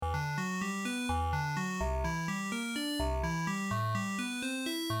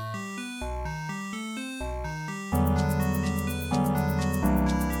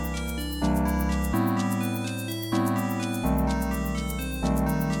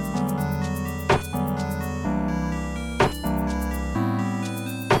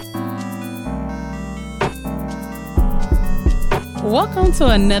Welcome to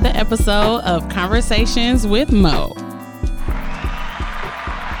another episode of Conversations with Mo.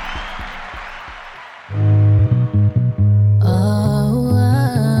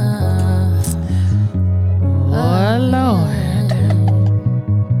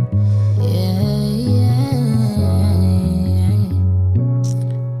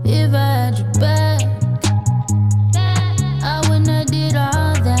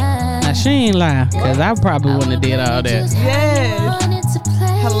 She ain't lie, because I probably wouldn't have did all that. Yes.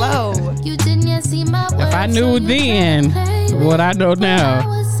 Hello. If I knew then what I know now.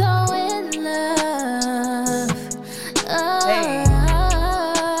 Hey.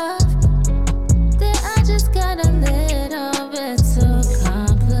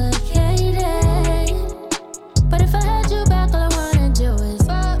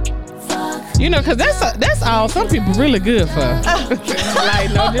 You know, because that's all some people really good for.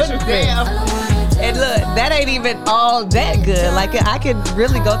 Like, no disrespect. Damn. And look, that ain't even all that good. Like, I could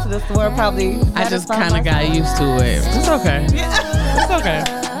really go to the store and probably. I just kind of got used to it. It's okay. Yeah. It's okay.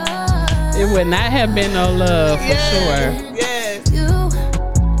 It would not have been no love for sure. Yes.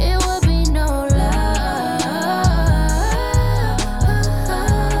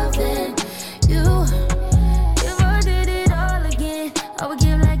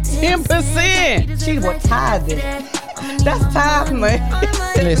 She was tithing. That's tithe, man.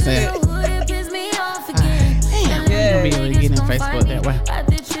 Listen. Damn, you'll be able to get in Facebook that way.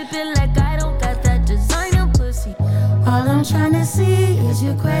 All I'm trying to see is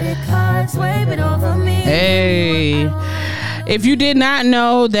your credit cards waving over me. Hey, if you did not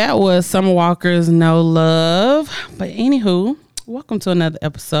know, that was Summer Walker's No Love. But anywho, welcome to another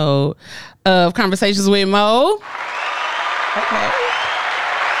episode of Conversations with Mo. Okay.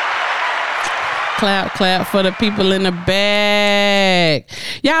 Clap, clap for the people in the back.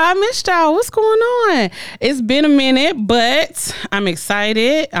 Y'all, I missed y'all. What's going on? It's been a minute, but I'm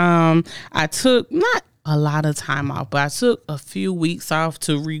excited. I took not a lot of time off, but I took a few weeks off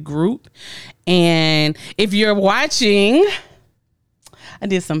to regroup. And if you're watching, I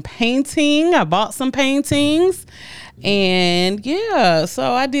did some painting. I bought some paintings. And yeah,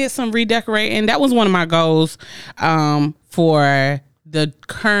 so I did some redecorating. That was one of my goals for the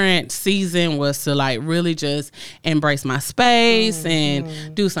current season, was to like really just embrace my space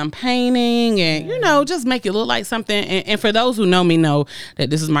and do some painting and, you know, just make it look like something. And for those who know me know that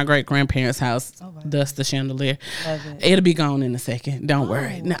this is my great grandparents' house, thus the chandelier. It'll be gone in a second. Don't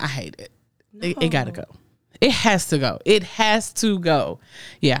worry. No, I hate it. It gotta go. It has to go. It has to go.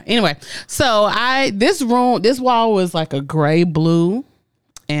 Yeah. Anyway, so this wall was like a gray blue,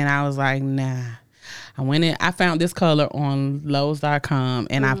 and I was like, nah. I went in, I found this color on Lowe's.com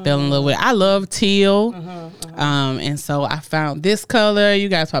and I fell in love with it. I love teal. And so I found this color. You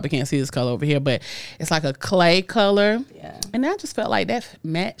guys probably can't see this color over here, but it's like a clay color. Yeah. And I just felt like that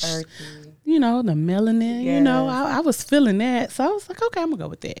matched, you know, the melanin, you know, I was feeling that. So I was like, okay, I'm gonna go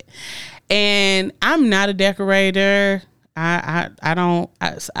with that. And I'm not a decorator. I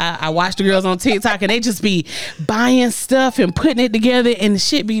watch the girls on TikTok and they just be buying stuff and putting it together and the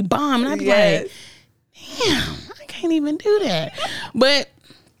shit be bomb. And I be like, damn, I can't even do that. But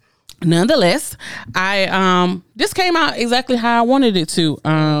nonetheless, this came out exactly how I wanted it to.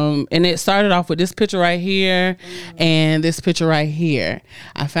 And it started off with this picture right here and this picture right here.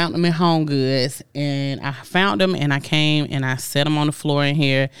 I found them in Home Goods, and I found them and I came and I set them on the floor in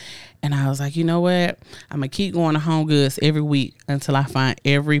here. And I was like, you know what? I'm going to keep going to Home Goods every week until I find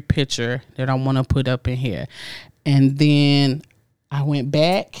every picture that I want to put up in here. And then I went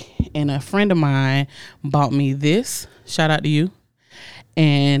back and a friend of mine bought me this. Shout out to you.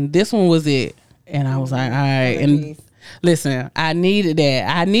 And this one was it. And I was like, all right. And listen, I needed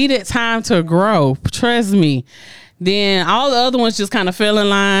that. I needed time to grow. Trust me. Then all the other ones just kind of fell in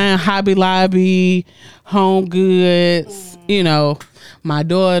line. Hobby Lobby, Home Goods, you know, my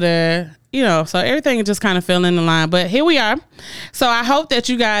daughter, you know, so everything just kind of fell in the line. But here we are. So I hope that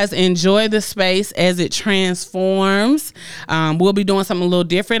you guys enjoy the space as it transforms. We'll be doing something a little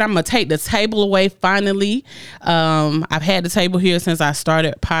different. I'm going to take the table away finally. I've had the table here since I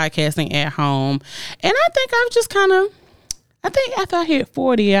started podcasting at home. And I think I've just I think after I hit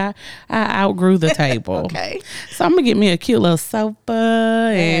 40, I outgrew the table. Okay. So I'm going to get me a cute little sofa.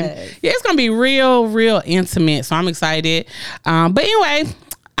 And yeah, it's going to be real intimate. So I'm excited. But anyway,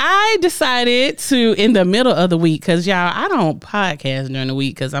 I decided to, in the middle of the week, because y'all, I don't podcast during the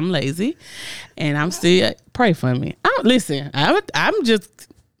week because I'm lazy. And I'm still, pray for me. I'm just,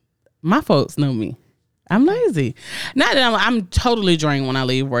 my folks know me. I'm lazy. Not that I'm totally drained when I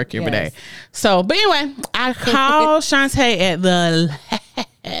leave work every day. So, but anyway, I called Shantae at the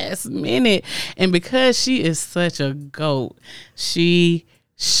last minute. And because she is such a goat, she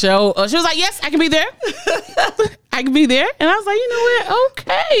was like, yes, I can be there. I can be there. And I was like, you know what?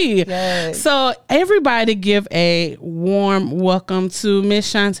 Okay. Yes. So everybody give a warm welcome to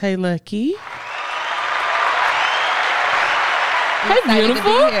Miss Shantae Lucky. Hey, Excited to be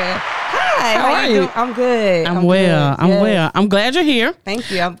beautiful. here. Hi, How are you? doing? I'm good. I'm well. good. I'm Yes. well. I'm glad you're here. Thank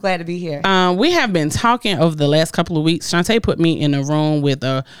you. I'm glad to be here. We have been talking over the last couple of weeks. Shantae put me in a room with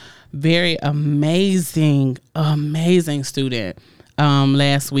a very amazing student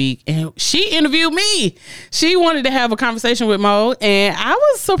last week, and she interviewed me. She wanted to have a conversation with Mo, and I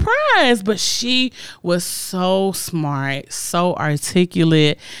was surprised, but she was so smart, so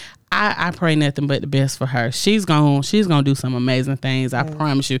articulate. I pray nothing but the best for her. She's gonna do some amazing things. I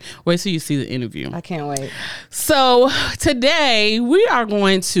promise you. Wait till you see the interview. I can't wait. So today we are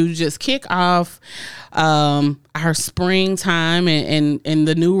going to just kick off our springtime and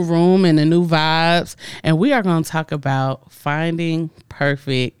the new room and the new vibes, and we are going to talk about finding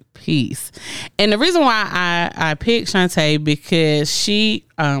perfect peace. And the reason why I picked Shantae, because she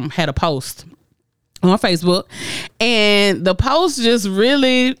had a post on Facebook, and the post just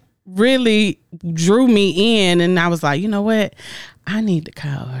really drew me in, and I was like, you know what? I need to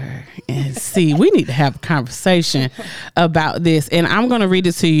call her and see. We need to have a conversation about this. And I'm going to read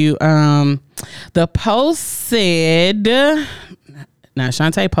it to you. The post said, now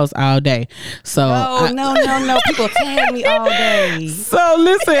Shantae posts all day. So No. People tag me all day. So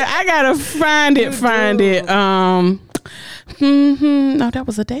listen, I got to find it. No, that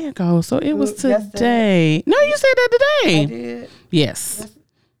was a day ago. So it was today. No, you said that today. I did. Yes.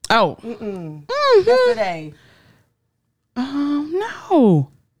 Oh. Yesterday. No.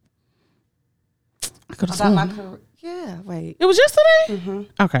 I could have About my sworn. career. Yeah, wait. It was yesterday?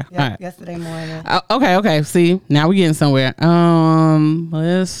 Okay. Yeah, All right. yesterday morning. Okay. See, now we're getting somewhere.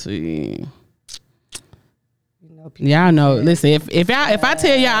 Let's see. Y'all know. Listen, if I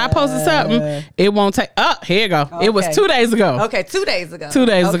tell y'all I posted something, it won't take. Oh, here you go. It was Okay. 2 days ago. Okay, 2 days ago. 2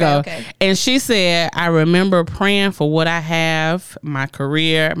 days ago. Okay. And she said, I remember praying for what I have, my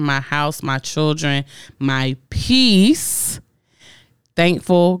career, my house, my children, my peace.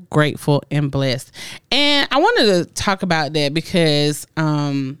 Thankful, grateful, and blessed. And I wanted to talk about that because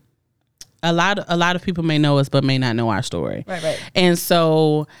a lot of people may know us but may not know our story. Right. And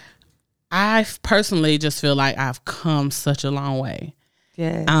so I personally just feel like I've come such a long way.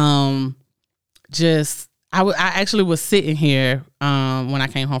 Yeah. I actually was sitting here when I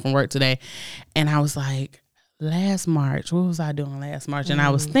came home from work today, and I was like, last March, what was I doing last March? And I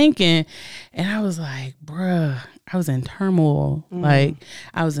was thinking, and I was like, bruh, I was in turmoil. Like,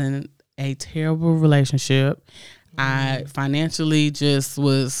 I was in a terrible relationship. I financially just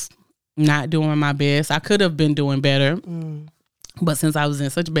was not doing my best. I could have been doing better. But since I was in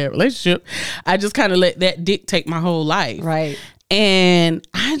such a bad relationship, I just kind of let that dictate my whole life. Right. And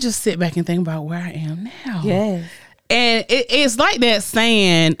I just sit back and think about where I am now. Yes. And it's like that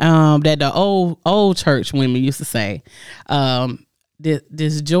saying that the old church women used to say,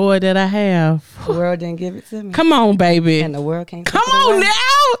 this joy that I have. The world didn't give it to me. Come on, baby. And the world can't take Come it on away. now.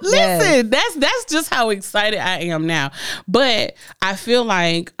 Listen, Yes. that's just how excited I am now. But I feel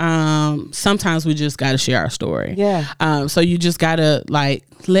like sometimes we just got to share our story. Yeah. So you just got to like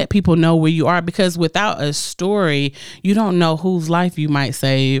let people know where you are, because without a story, you don't know whose life you might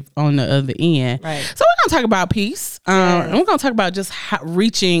save on the other end. Right. So we're going to talk about peace. And we're going to talk about just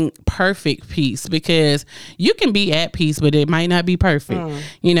reaching perfect peace, because you can be at peace, but it might not be perfect,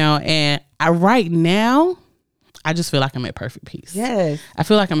 you know, and right now, I just feel like I'm at perfect peace. Yes. I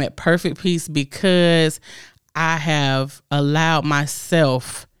feel like I'm at perfect peace because I have allowed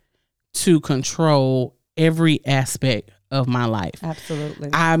myself to control every aspect of my life. Absolutely.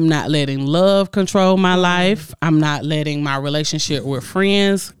 I'm not letting love control my life. I'm not letting my relationship with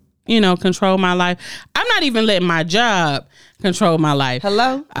friends, control my life. I'm not even letting my job control my life.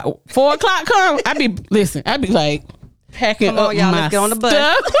 Hello? 4 o'clock come, I'd be like packing Come on, up y'all, my let's get on the bus.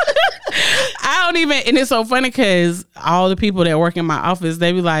 stuff. I don't even, and it's so funny because all the people that work in my office,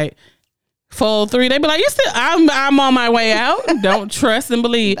 they be like, 4:03, they be like, I'm on my way out. Don't trust and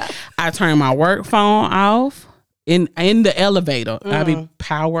believe. I turn my work phone off in the elevator. I be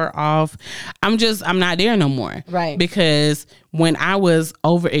power off. I'm not there no more. Right. Because when I was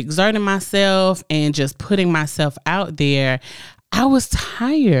overexerting myself and just putting myself out there, I was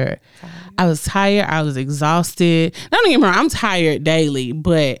tired. I was tired. I was exhausted. Don't get me wrong, I'm tired daily,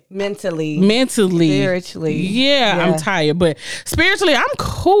 but mentally, spiritually, yeah, I'm tired. But spiritually, I'm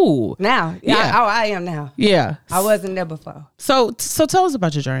cool now. Yeah. I am now. Yeah, I wasn't there before. So tell us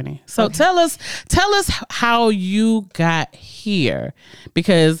about your journey. So tell us how you got here,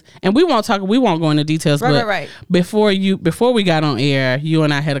 because we won't go into details. Right. Before we got on air, you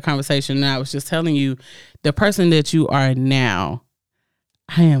and I had a conversation, and I was just telling you the person that you are now.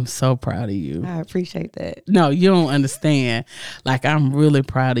 I am so proud of you. I appreciate that. No, you don't understand. Like, I'm really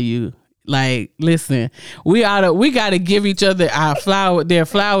proud of you. Like, listen, we gotta give each other their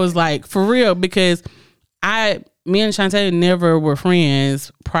flowers, like, for real, because me and Shantae never were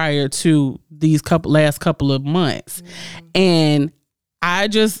friends prior to these last couple of months. And I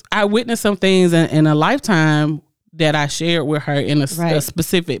witnessed some things in a lifetime that I shared with her in a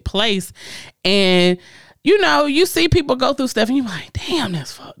specific place. And you see people go through stuff and you're like, damn,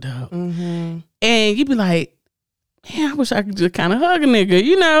 that's fucked up. Mm-hmm. And you be like, man, I wish I could just kind of hug a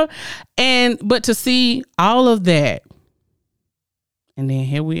nigga, but to see all of that, and then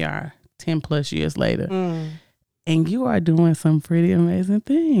here we are 10 plus years later, and you are doing some pretty amazing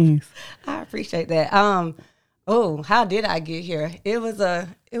things. I appreciate that. How did I get here? It was a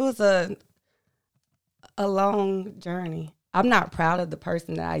long journey. I'm not proud of the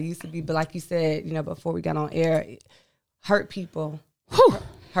person that I used to be, but like you said, before we got on air, hurt people.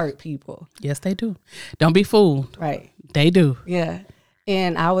 Hurt people. Yes, they do. Don't be fooled. Right. They do. Yeah.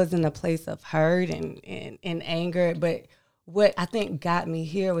 And I was in a place of hurt and anger. But what I think got me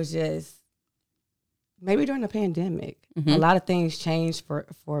here was just maybe during the pandemic, a lot of things changed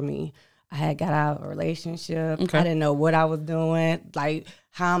for me. I had got out of a relationship. Okay. I didn't know what I was doing. Like,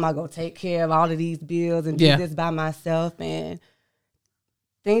 how am I going to take care of all of these bills and do this by myself? And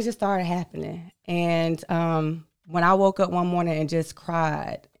things just started happening. And when I woke up one morning and just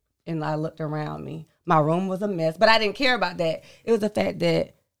cried and I looked around me, my room was a mess, but I didn't care about that. It was the fact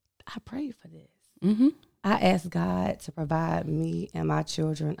that I prayed for this. Mm-hmm. I asked God to provide me and my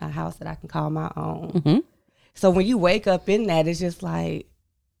children a house that I can call my own. Mm-hmm. So when you wake up in that, it's just like,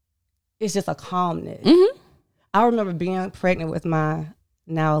 it's just a calmness. Mm-hmm. I remember being pregnant with my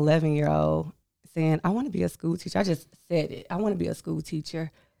now 11-year-old saying, I want to be a school teacher. I just said it. I want to be a school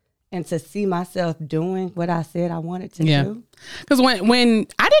teacher. And to see myself doing what I said I wanted to do. Because when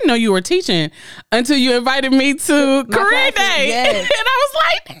I didn't know you were teaching until you invited me to Career Day. Yes. And I was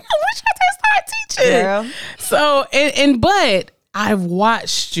like, damn, when should I start teaching? Girl. So, but I've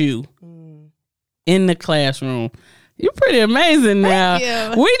watched you in the classroom. You're pretty amazing now.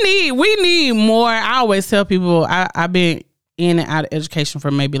 Thank you. We need more. I always tell people I've been in and out of education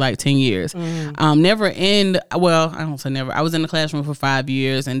for maybe like 10 years. Never I don't say never. I was in the classroom for 5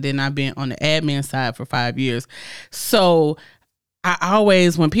 years, and then I've been on the admin side for 5 years. So I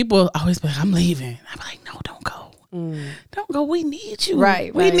always, when people always be like, I'm leaving, I'm like, no, don't go. Don't go. We need you.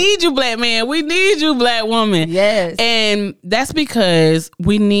 Right. We need you, black man. We need you, black woman. Yes. And that's because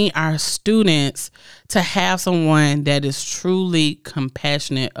we need our students to have someone that is truly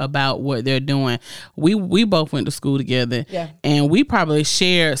compassionate about what they're doing. We both went to school together. Yeah. And we probably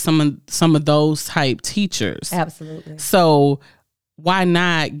shared some of those type teachers. Absolutely. So why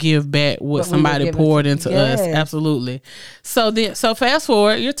not give back what somebody poured into us? Absolutely. So fast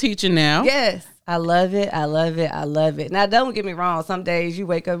forward, you're teaching now. Yes. I love it. I love it. I love it. Now, don't get me wrong. Some days you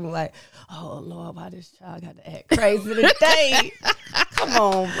wake up and be like, oh, Lord, why this child got to act crazy today? Come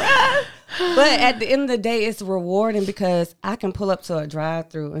on, bruh. But at the end of the day, it's rewarding because I can pull up to a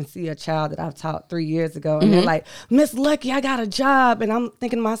drive-thru and see a child that I've taught 3 years ago. And they're like, Miss Lucky, I got a job. And I'm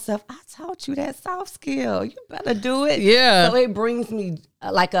thinking to myself, I taught you that soft skill. You better do it. Yeah. So it brings me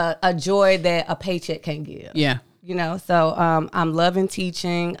like a joy that a paycheck can't give. Yeah. So I'm loving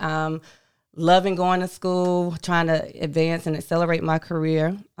teaching. Loving going to school, trying to advance and accelerate my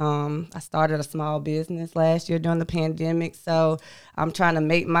career. I started a small business last year during the pandemic, so I'm trying to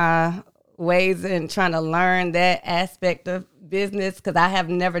make my ways and trying to learn that aspect of business because I have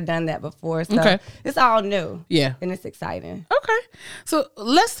never done that before. So it's all new. Yeah. And it's exciting. Okay. So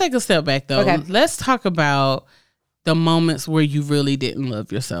let's take a step back, though. Okay. Let's talk about the moments where you really didn't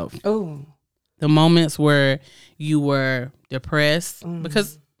love yourself. Ooh. The moments where you were depressed,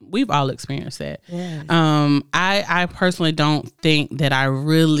 because we've all experienced that. Yeah. I personally don't think that I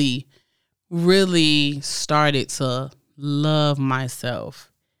really, really started to love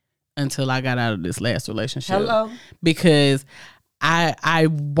myself until I got out of this last relationship. Hello. Because I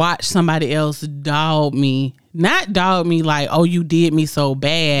watched somebody else not dog me like, oh, you did me so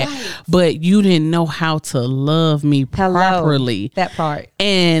bad, but you didn't know how to love me properly. That part.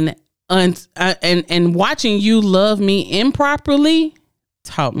 And and watching you love me improperly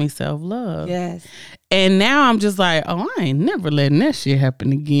taught me self-love. Yes. And now I'm just like, oh, I ain't never letting that shit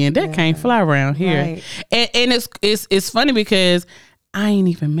happen again. That can't fly around here. Right. And it's funny because I ain't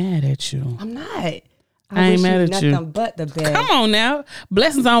even mad at you. I'm not. I ain't wish mad you at you. Nothing but the best. Come on now.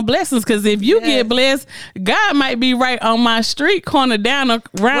 Blessings on blessings. Because if you get blessed, God might be right on my street corner,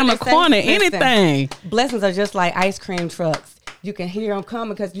 around the corner, anything. Blessings are just like ice cream trucks. You can hear them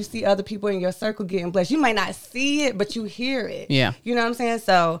coming because you see other people in your circle getting blessed. You might not see it, but you hear it. Yeah. You know what I'm saying?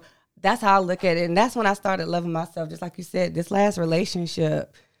 So that's how I look at it. And that's when I started loving myself. Just like you said, this last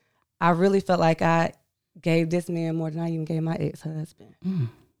relationship, I really felt like I gave this man more than I even gave my ex-husband.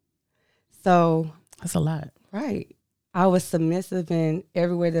 So that's a lot. Right. I was submissive in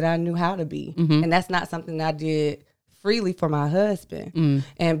every way that I knew how to be. And that's not something I did freely for my husband.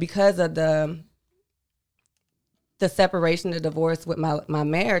 And because of the separation, the divorce with my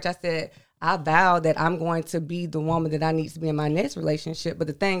marriage, I said, I vowed that I'm going to be the woman that I need to be in my next relationship. But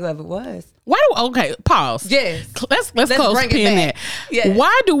the thing of it was, okay, pause. Yes. Let's close pin that. Yes.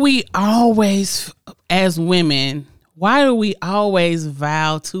 Why do we always, as women,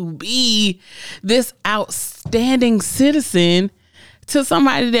 vow to be this outstanding citizen to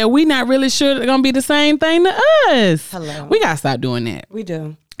somebody that we not really sure they're gonna be the same thing to us? Hello. We gotta stop doing that. We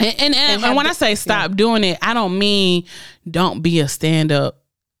do. And when I say stop doing it, I don't mean don't be a stand-up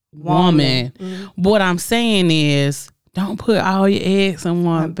woman. What I'm saying is don't put all your eggs in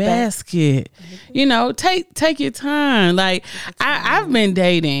one basket. You know, take your time. Like I've been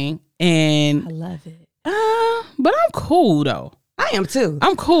dating and I love it. but I'm cool though. I am too.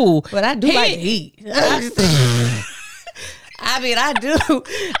 I'm cool. But I do like to eat. I mean, I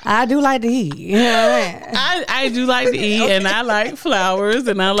do like to eat. You know what I mean? I do like to eat, and I like flowers,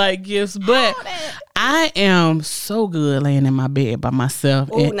 and I like gifts, but I am so good laying in my bed by myself.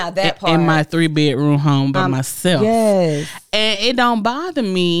 Oh, now that part. In my 3-bedroom home by myself. Yes. And it don't bother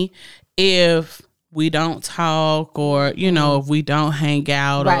me if we don't talk or, you know, if we don't hang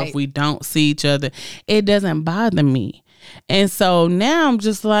out or if we don't see each other. It doesn't bother me. And so now I'm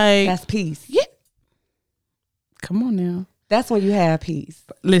just like. That's peace. Yeah. Come on now. That's when you have peace.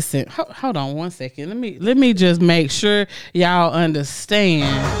 Listen, hold on one second. Let me just make sure y'all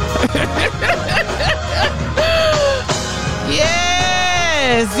understand.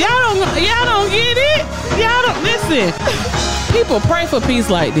 Yes, y'all don't get it. Y'all don't listen. People pray for peace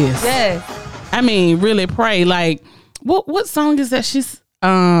like this. Yes. I mean, really pray. Like, what song is that? She's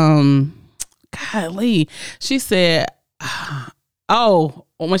golly. She said,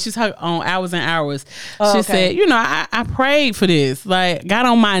 when she's talking on Hours and Hours, she said, you know, I prayed for this, like got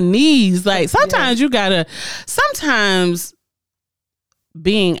on my knees. Like sometimes sometimes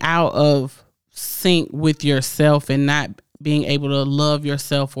being out of sync with yourself and not being able to love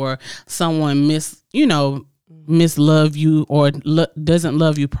yourself, or someone mislove you or doesn't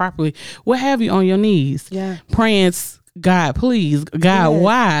love you properly, will have you on your knees praying, God, please, God,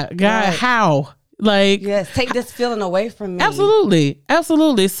 why, God, how? Like, yes, take this feeling away from me.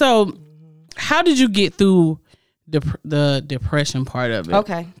 Absolutely. So, how did you get through the depression part of it?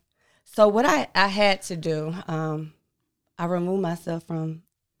 Okay, so what I had to do, I removed myself from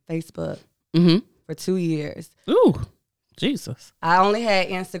Facebook for 2 years. Ooh, Jesus! I only had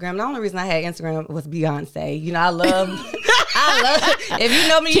Instagram. The only reason I had Instagram was Beyonce. You know, I love. If you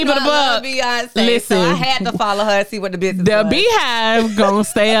know me, Keep you know it I love above. Beyonce. Listen, so I had to follow her and see what the business the was. Beehive gonna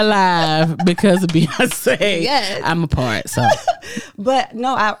stay alive because of Beyonce. Yes. I'm a part. So, but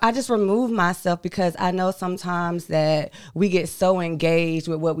no, I just removed myself because I know sometimes that we get so engaged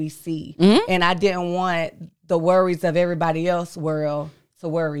with what we see, and I didn't want the worries of everybody else's world to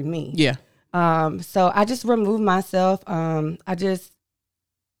worry me. Yeah. So I just removed myself. I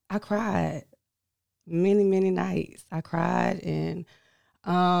cried many nights. I cried, and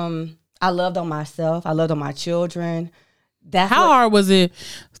I loved on myself. I loved on my children. How hard was it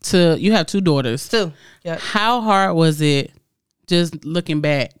you have 2 daughters? 2. Yep. How hard was it, just looking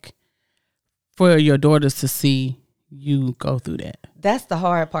back, for your daughters to see you go through that? That's the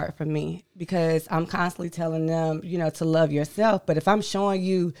hard part for me, because I'm constantly telling them, you know, to love yourself. But if I'm showing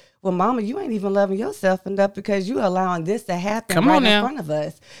you, well, mama, you ain't even loving yourself enough because you allowing this to happen in front of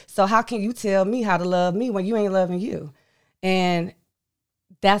us. So how can you tell me how to love me when you ain't loving you? And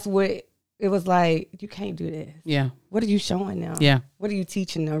that's what it was like. You can't do this. Yeah. What are you showing them? Yeah. What are you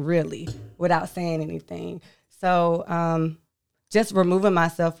teaching them really without saying anything? So just removing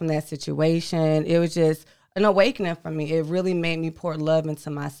myself from that situation, it was just an awakening for me. It really made me pour love into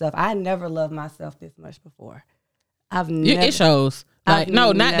myself. I never loved myself this much before. I've never. It shows. Like, I've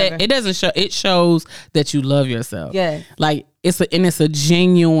no, not never. that. It doesn't show. It shows that you love yourself. Yeah. Like, it's a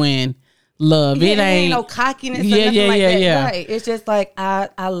genuine love. Yeah, it ain't no cockiness or Yeah, nothing yeah, like yeah, that. yeah. Right. It's just like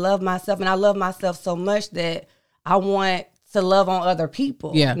I love myself, and I love myself so much that I want to love on other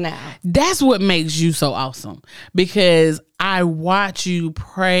people now. That's what makes you so awesome, because I watch you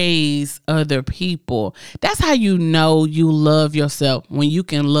praise other people. That's how you know you love yourself, when you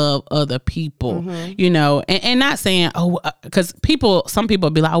can love other people, you know, and not saying, because some people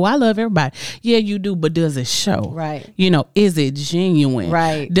be like, oh, I love everybody. Yeah, you do, but does it show? Right. You know, is it genuine?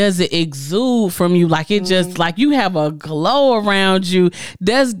 Right. Does it exude from you? Like, it just like you have a glow around you.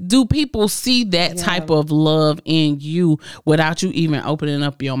 Do people see that type of love in you without you even opening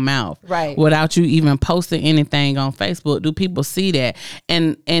up your mouth? Right. Without you even posting anything on Facebook? Do people see that?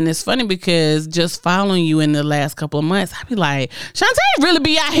 And it's funny, because just following you in the last couple of months, I be like, Shantae really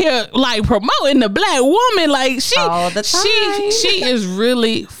be out here like promoting the Black woman. Like, she all the time. she is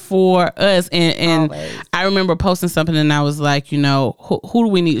really for us. And Always. I remember posting something, and I was like, you know, who do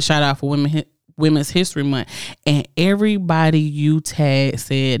we need to shout out for Women's History Month? And everybody you tag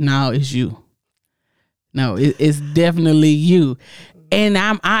said, no, it's you. No, it's definitely you. And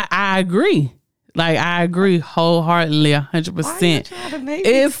I agree. Like, I agree wholeheartedly, 100%. Why you trying to make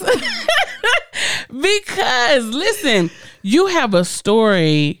It's because, listen, you have a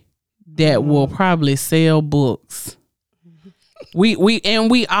story that will probably sell books. We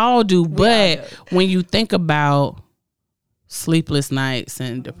all do, but when you think about sleepless nights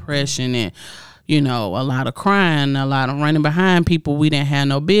and depression and, you know, a lot of crying, a lot of running behind people we didn't have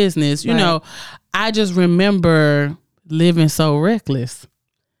no business, you know, I just remember living so reckless.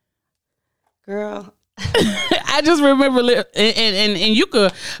 Girl. I just remember, and you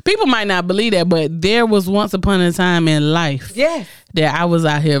could, people might not believe that, but there was once upon a time in life that I was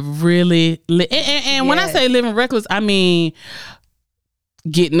out here really, and when I say living reckless, I mean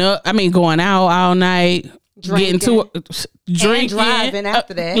getting up, I mean going out all night, drinking, and driving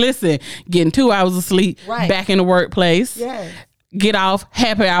after that. Listen, getting 2 hours of sleep, back in the workplace, get off,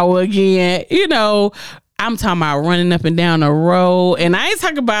 happy hour again, you know. I'm talking about running up and down the road. And I ain't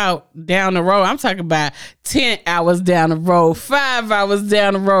talking about down the road. I'm talking about 10 hours down the road, 5 hours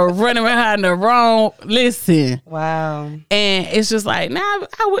down the road, running behind the road. Listen. Wow. And it's just like,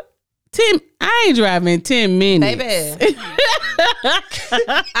 I ain't driving 10 minutes. Baby.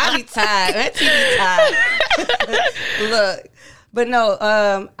 I be tired. Auntie be tired. Look. But no,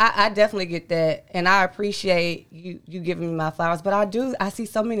 I definitely get that. And I appreciate you giving me my flowers. But I see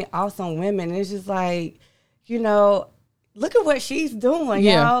so many awesome women. And it's just like, you know, look at what she's doing,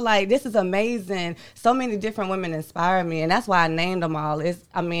 y'all. Like, this is amazing. So many different women inspire me. And that's why I named them all.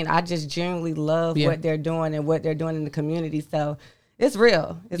 I just genuinely love what they're doing and what they're doing in the community. So it's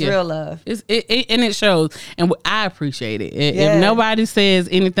real. It's real love. And it shows. And I appreciate it. If nobody says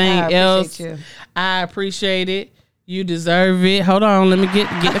anything else, I appreciate it. You deserve it. Hold on, let me get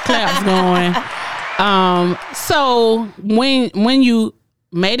the claps going. So when you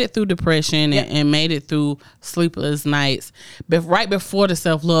made it through depression and made it through sleepless nights, but right before the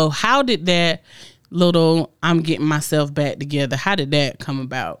self-love, how did that little I'm getting myself back together, how did that come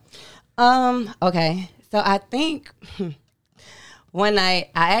about? Okay. So I think one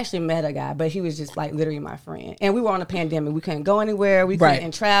night I actually met a guy, but he was just like literally my friend. And we were on a pandemic. We couldn't go anywhere. We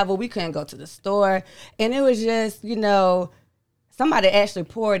couldn't travel. We couldn't go to the store. And it was just, you know, somebody actually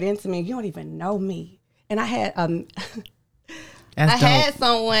poured into me. You don't even know me. And I had had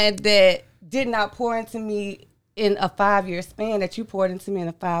someone that did not pour into me in a 5-year span that you poured into me in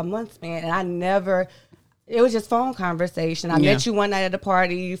a 5-month span. And it was just phone conversation. I met you one night at a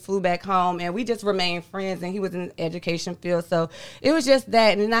party, you flew back home, and we just remained friends, and he was in the education field. So it was just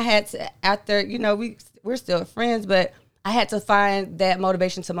that. And then I had to, after, you know, we're still friends, but I had to find that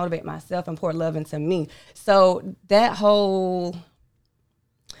motivation to motivate myself and pour love into me. So that whole,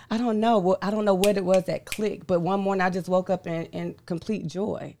 I don't know what it was that clicked, but one morning I just woke up in complete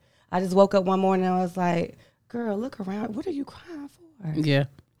joy. I just woke up one morning and I was like, girl, look around. What are you crying for? Yeah.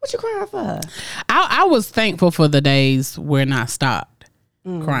 What you crying for? I was thankful for the days when I stopped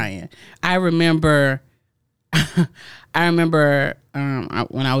crying. I remember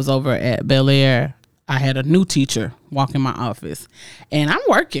when I was over at Bel Air, I had a new teacher walk in my office, and I'm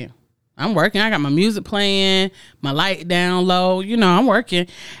working. I got my music playing, my light down low. You know, I'm working.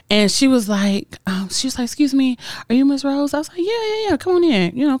 And she was like, excuse me, are you Miss Rose? I was like, yeah. Come on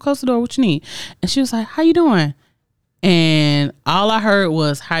in. You know, close the door. What you need? And she was like, how you doing? And all I heard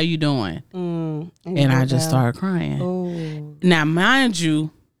was, how you doing? And I just started crying. Ooh. Now, mind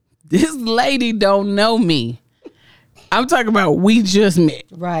you, this lady don't know me. I'm talking about we just met.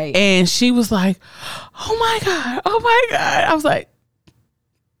 Right. And she was like, oh my God. I was like,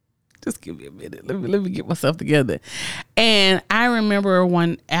 just give me a minute. Let me get myself together. And I remember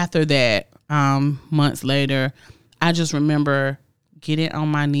after that, months later, I just remember getting on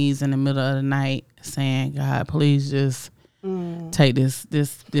my knees in the middle of the night saying, God, please just take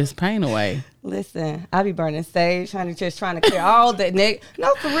this pain away. Listen, I be burning sage, trying to clear all the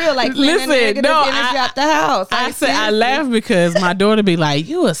no, for real, like listen, negative energy out the house. I said I laugh because my daughter be like,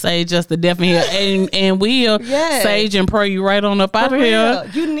 "You a sage just to deaf and hear," and we'll sage and pray you right on up out of here.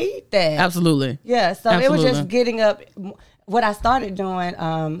 You need that, absolutely. Yeah, so it was just getting up. What I started doing,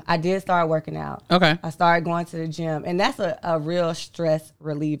 I did start working out. Okay, I started going to the gym, and that's a real stress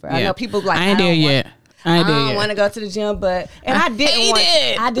reliever. Yeah. I know people like I ain't there yet. I don't want to go to the gym, but I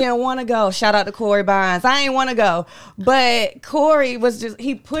didn't want to go. Shout out to Corey Barnes. I ain't want to go, but Corey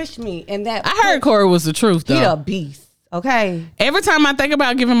he pushed me, and that I heard Corey was the truth though. He a beast. Okay. Every time I think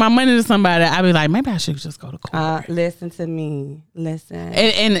about giving my money to somebody, I be like, maybe I should just go to Corey. Listen to me. Listen.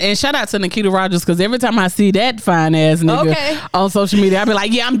 And shout out to Nikita Rogers, because every time I see that fine ass nigga on social media, I be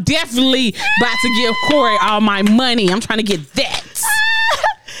like, yeah, I'm definitely about to give Corey all my money. I'm trying to get that.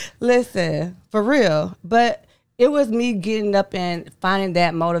 Listen, for real. But it was me getting up and finding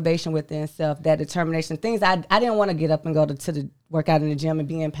that motivation within self, that determination. Things I didn't want to get up and go to the workout in the gym and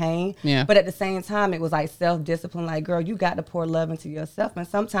be in pain. Yeah. But at the same time, it was like self-discipline. Like, girl, you got to pour love into yourself. And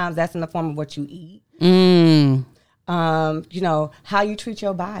sometimes that's in the form of what you eat. You know, how you treat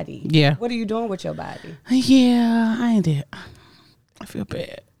your body. Yeah. What are you doing with your body? Yeah, I ain't there. I feel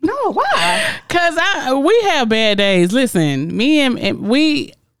bad. No, why? Because we have bad days. Listen, me and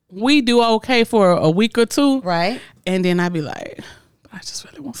we do okay for a week or two. Right. And then I be like, I just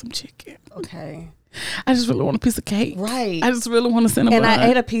really want some chicken. Okay. I just really want a piece of cake. Right. I just really want to cinnamon. And I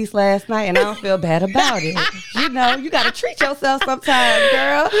ate a piece last night and I don't feel bad about it. You know, you got to treat yourself sometimes,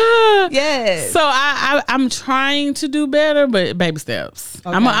 girl. Yes. So I'm trying to do better, but baby steps.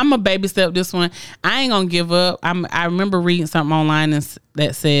 Okay. I'm a baby step this one. I ain't going to give up. I remember reading something online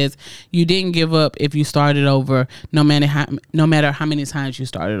that says you didn't give up if you started over, no matter how many times you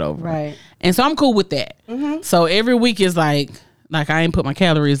started over. Right. And so I'm cool with that. Mm-hmm. So every week is like I ain't put my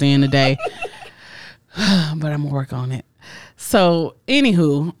calories in today. But I'm gonna work on it. So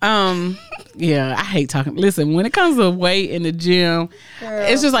anywho, yeah, I hate talking. Listen, when it comes to weight in the gym,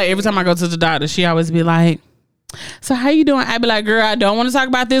 it's just like every time I go to the doctor, she always be like, so how you doing? I be like, girl, I don't want to talk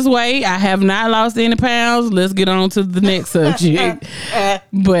about this weight. I have not lost any pounds. Let's get on to the next subject.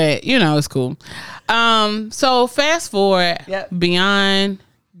 But you know, it's cool. So fast forward, beyond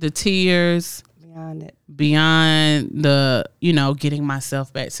the tears, beyond the, getting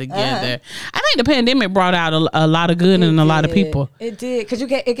myself back together. I think the pandemic brought out a lot of good in a lot of people. It did, because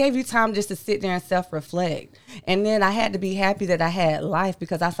it gave you time just to sit there and self-reflect. And then I had to be happy that I had life,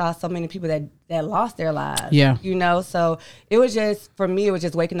 because I saw so many people that lost their lives. Yeah. So it was just, for me, it was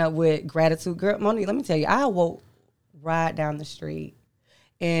just waking up with gratitude. Girl, Monique, let me tell you, I woke right down the street,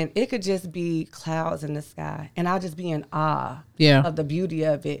 and it could just be clouds in the sky, and I'll just be in awe of the beauty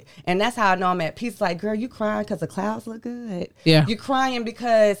of it. And that's how I know I'm at peace. Like, girl, you crying because the clouds look good. Yeah. You crying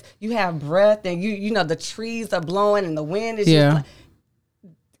because you have breath, and you know the trees are blowing and the wind is just like,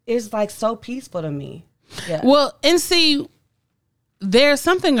 it's like so peaceful to me. Yeah. Well, and see, there's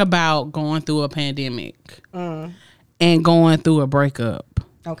something about going through a pandemic and going through a breakup.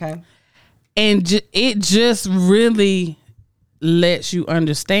 Okay. And it just really lets you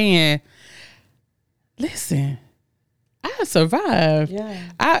understand, listen, I survived.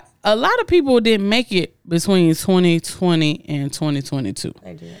 Yeah. A lot of people didn't make it between 2020 and 2022.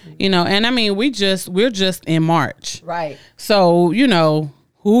 They did. And I mean, we're just in March. Right. So,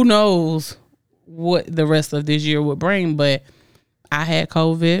 who knows what the rest of this year would bring, but I had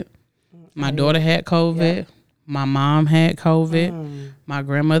COVID. My daughter had COVID. Yeah. My mom had COVID. My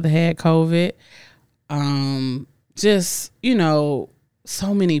grandmother had COVID. Just,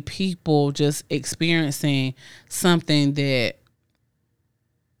 so many people just experiencing something that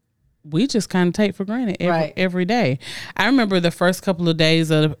we just kind of take for granted every day. I remember the first couple of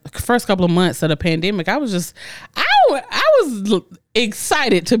months of the pandemic, I was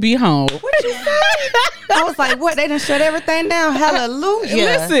excited to be home. What you say? I was like, what? They done shut everything down? Hallelujah.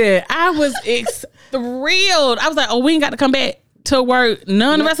 Listen, I was thrilled. I was like, we ain't got to come back to work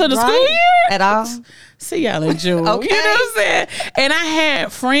none the rest of the school year at all. See y'all in June. Okay. You know what I'm saying? And I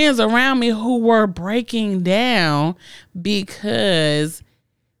had friends around me who were breaking down because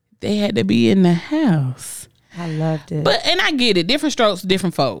they had to be in the house. I loved it. And I get it. Different strokes,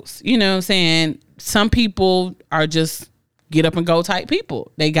 different folks. You know what I'm saying? Some people are just get up and go type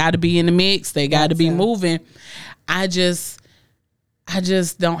people. They got to be in the mix. They got to be moving. I just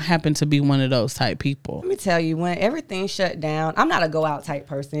don't happen to be one of those type people. Let me tell you, when everything shut down, I'm not a go out type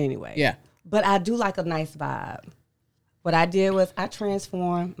person anyway. Yeah. But I do like a nice vibe. What I did was I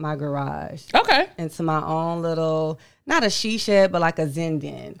transformed my garage Okay. into my own little, not a she shed, but like a zen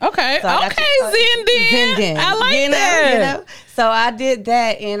den. Okay. So I got okay. Zen den. I like you know, that. You know? So I did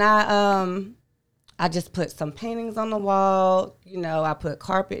that, and I just put some paintings on the wall. You know, I put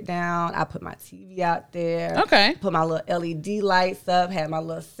carpet down. I put my TV out there. Okay. Put my little LED lights up. Had my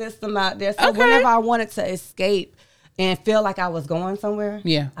little system out there. So Okay. whenever I wanted to escape and feel like I was going somewhere,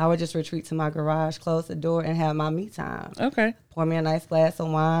 Yeah. I would just retreat to my garage, close the door, and have my me time. Okay. Pour me a nice glass of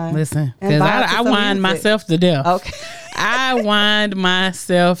wine. Listen, and because vibe to I some wind music. myself to death. Okay. I wind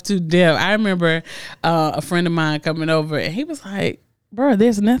myself to death. I remember a friend of mine coming over, and he was like, bro,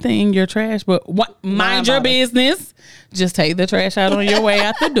 there's nothing in your trash, but mind your business. Just take the trash out on your way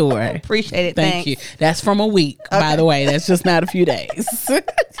out the door. Appreciate it. Thank you. That's from a week, by the way. That's just not a few days.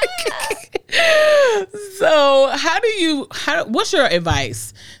 So what's your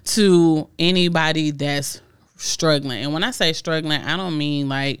advice to anybody that's struggling? And when I say struggling, I don't mean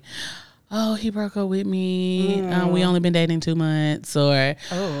like, oh, he broke up with me. We only been dating 2 months, or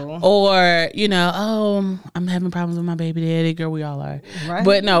you know, oh, I'm having problems with my baby daddy. Girl, we all are. Right.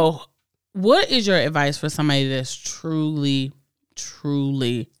 But no, what is your advice for somebody that's truly,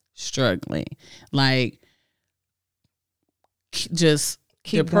 truly struggling? Like, just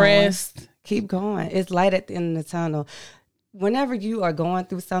Keep depressed. Keep going. It's light at the end of the tunnel. Whenever you are going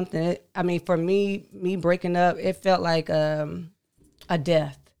through something, I mean, for me breaking up, it felt like a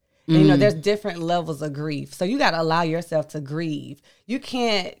death. And, you know, there's different levels of grief. So you got to allow yourself to grieve. You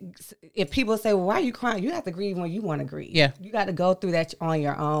can't, if people say, well, why are you crying? You have to grieve when you want to grieve. Yeah. You got to go through that on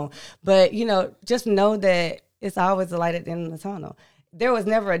your own. But, you know, just know that it's always a light at the end of the tunnel. There was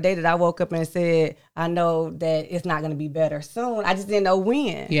never a day that I woke up and said, I know that it's not going to be better soon. I just didn't know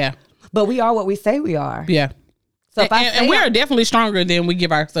when. Yeah. But we are what we say we are. Yeah. So if and we are definitely stronger than we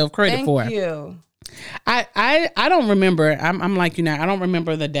give ourselves credit for. Thank you. I don't remember. I'm like you now. I don't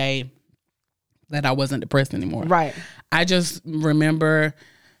remember the day that I wasn't depressed anymore. Right. I just remember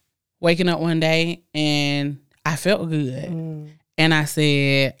waking up one day and I felt good. And I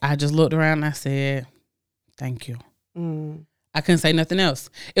just looked around and I said, thank you. I couldn't say nothing else.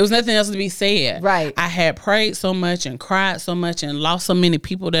 It was nothing else to be said. Right. I had prayed so much and cried so much and lost so many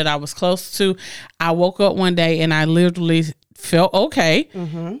people that I was close to. I woke up one day and I literally felt okay.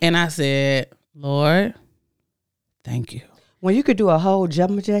 And I said, Lord, thank you. When you could do a whole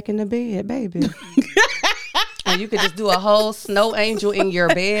jumping jack in the bed, baby. And you could just do a whole snow angel in your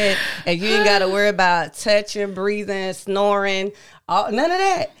bed, and you ain't got to worry about touching, breathing, snoring, none of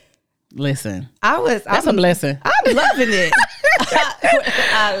that. Listen, That's a blessing. I'm loving it.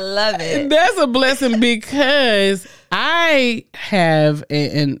 I love it. That's a blessing because I have,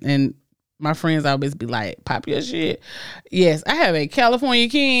 and my friends always be like, pop your shit. Yes, I have a California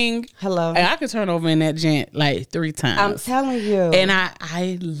King. Hello. And I could turn over in that gent like 3 times. I'm telling you. And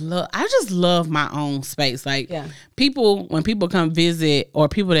I just love my own space. Like, when people come visit, or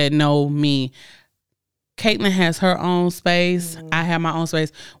people that know me, Caitlin has her own space. I have my own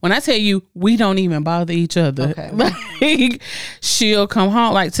space. When I tell you, we don't even bother each other. Okay. Like, she'll come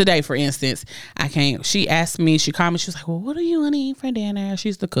home. Like today, for instance, she asked me, she called me, she was like, well, what do you want to eat for dinner?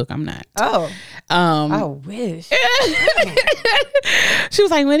 She's the cook. I'm not. Oh. I wish. She was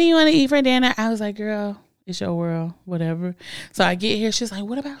like, what do you want to eat for dinner? I was like, girl, it's your world, whatever. So I get here. She's like,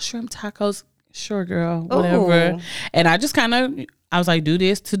 what about shrimp tacos? Sure, girl, whatever. Ooh. And I just kind of, I was like, do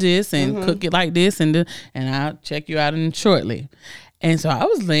this to this and cook it like this, and I'll check you out in shortly. And so I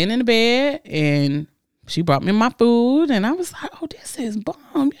was laying in the bed, and she brought me my food, and I was like, oh, this is bomb.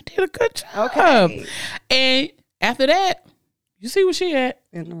 You did a good job. Okay. And after that, you see where she at?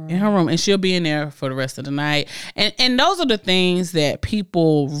 In her room. And she'll be in there for the rest of the night. And those are the things that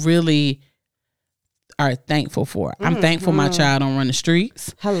people really are thankful for. I'm thankful my child don't run the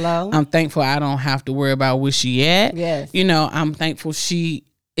streets. Hello. I'm thankful I don't have to worry about where she at. Yes. You know, I'm thankful she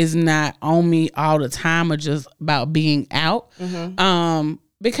is not on me all the time or just about being out.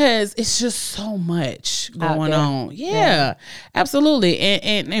 Because it's just so much going on. Yeah, absolutely.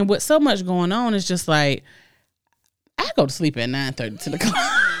 And with so much going on, it's just like, I go to sleep at 9:30 to the clock.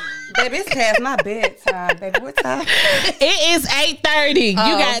 Baby, it's past my bedtime, baby. What time? It is 8:30. You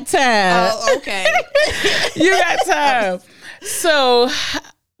got time. Oh, okay. You got time. So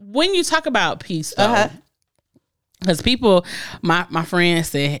when you talk about peace, though, Because people, my friend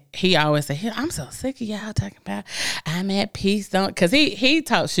said, he always said, I'm so sick of y'all talking about I'm at peace. Because he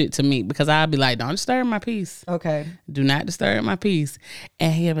talks shit to me because I'll be like, don't disturb my peace. Okay. Do not disturb my peace.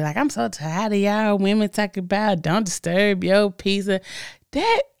 And he'll be like, I'm so tired of y'all women talking about don't disturb your peace. That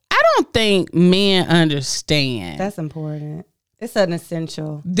I don't think men understand. That's important. It's an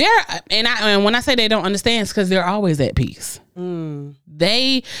essential. And when I say they don't understand, it's because they're always at peace.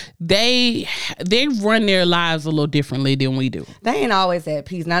 They run their lives a little differently than we do. They ain't always at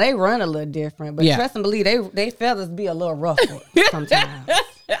peace. Now they run a little different, but trust and believe they feathers be a little ruffled sometimes.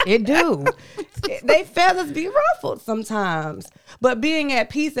 It do. They feathers be ruffled sometimes. But being at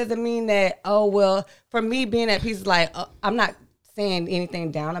peace doesn't mean that, oh well, for me being at peace is like I'm not saying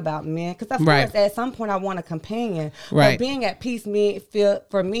anything down about men, because of course at some point I want a companion. But being at peace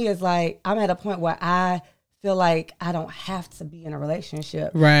for me is like I'm at a point where I feel like I don't have to be in a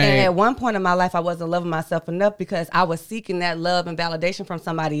relationship. Right. And at one point in my life, I wasn't loving myself enough because I was seeking that love and validation from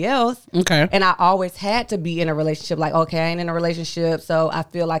somebody else. Okay. And I always had to be in a relationship. Like, okay, I ain't in a relationship, so I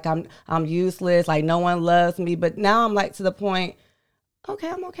feel like I'm useless. Like no one loves me. But now I'm like to the point, okay,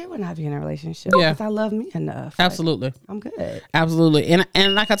 I'm okay with not being in a relationship because I love me enough. Absolutely. Like, I'm good. Absolutely.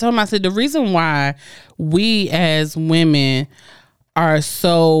 And like I told him, I said, the reason why we as women are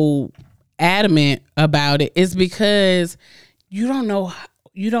so adamant about it is because you don't know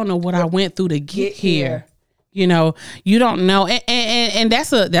what I went through to get here. You know, you don't know. And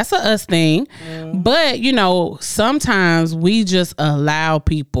that's a us thing. But, you know, sometimes we just allow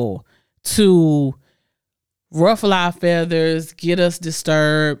people to ruffle our feathers, get us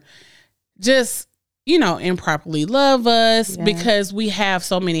disturbed, just, you know, improperly love us because we have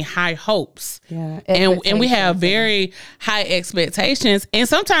so many high hopes. Yeah. And we have very high expectations. And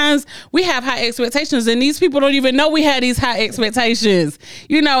sometimes we have high expectations and these people don't even know we had these high expectations.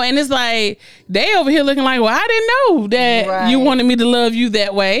 You know, and it's like they over here looking like, well, I didn't know that you wanted me to love you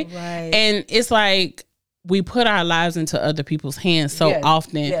that way. Right. And it's like we put our lives into other people's hands so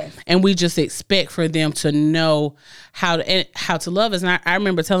often, and we just expect for them to know how to love us. And I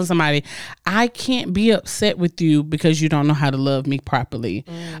remember telling somebody, I can't be upset with you because you don't know how to love me properly.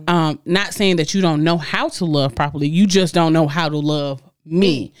 Not saying that you don't know how to love properly. You just don't know how to love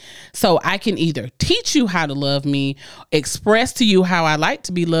me. So I can either teach you how to love me, express to you how I like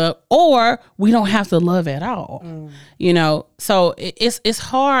to be loved, or we don't have to love at all. You know, so it's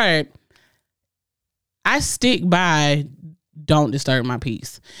hard. I stick by don't disturb my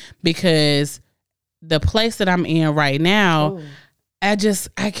peace because the place that I'm in right now, I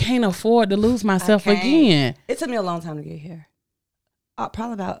can't afford to lose myself again. It took me a long time to get here.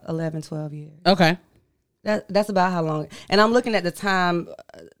 Probably about 11, 12 years. Okay. That's about how long. And I'm looking at the time,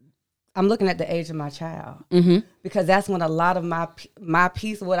 I'm looking at the age of my child. Because that's when a lot of my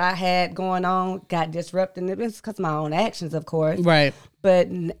peace, what I had going on, got disrupted. And it was because of my own actions, of course. Right. But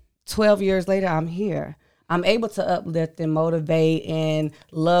 12 years later, I'm here. I'm able to uplift and motivate and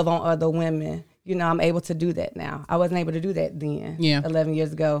love on other women. You know, I'm able to do that now. I wasn't able to do that then. 11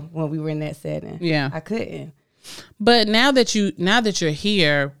 years ago when we were in that setting. Yeah. I couldn't. But now that you're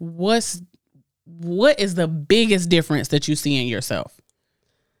here, what is the biggest difference that you see in yourself?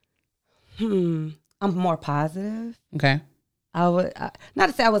 I'm more positive. Okay. Not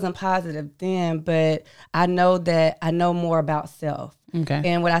to say I wasn't positive then, but I know that I know more about self. Okay.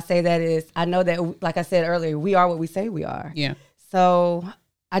 And what I say that is, I know that, like I said earlier, we are what we say we are. Yeah. So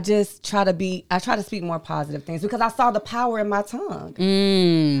I just try to speak more positive things because I saw the power in my tongue.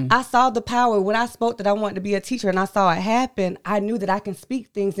 I saw the power when I spoke that I wanted to be a teacher and I saw it happen. I knew that I can speak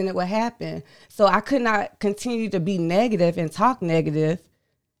things and it would happen. So I could not continue to be negative and talk negative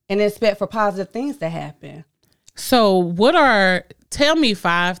and expect for positive things to happen. So tell me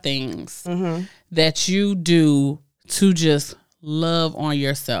 5 things that you do to just love on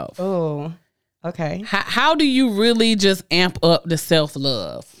yourself. Oh, okay. How do you really just amp up the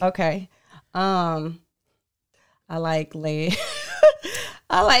self-love? Okay. I like laying.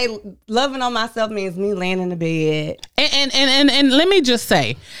 I like loving on myself means me laying in the bed. And let me just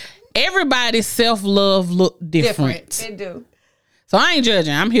say, everybody's self-love look different. They do. So I ain't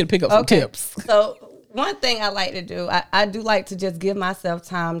judging. I'm here to pick up some tips. So one thing I like to do, I do like to just give myself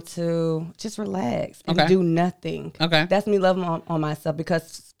time to just relax and do nothing. Okay. That's me loving on myself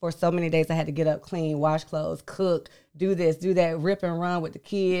because for so many days I had to get up, clean, wash clothes, cook, do this, do that, rip and run with the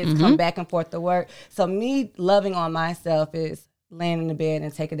kids, come back and forth to work. So me loving on myself is laying in the bed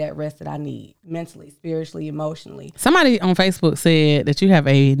and taking that rest that I need mentally, spiritually, emotionally. Somebody on Facebook said that you have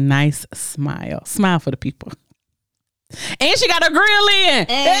a nice smile. Smile for the people. And she got a grill in.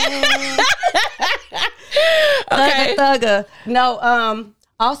 Okay. Thugger. No,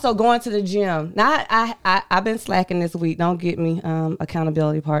 Also going to the gym. Now I've been slacking this week. Don't get me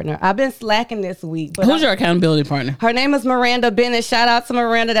accountability partner. I've been slacking this week. But Who's your accountability partner? Her name is Miranda Bennett. Shout out to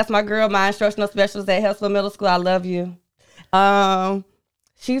Miranda. That's my girl, my instructional specialist at Hillsville Middle School. I love you.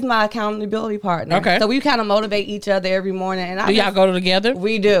 She's my accountability partner. Okay. So we kind of motivate each other every morning. And Do y'all go together?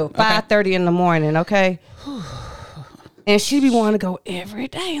 We do. 5:30 in the morning. Okay. And she be wanting to go every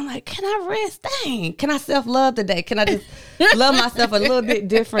day. I'm like, can I rest? Dang. Can I self-love today? Can I just love myself a little bit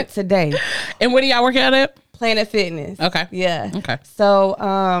different today? And where do y'all work out at? Planet Fitness. Okay. Yeah. Okay. So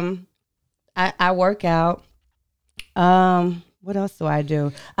I work out. What else do I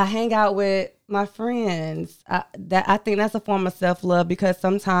do? I hang out with my friends. I think that's a form of self-love because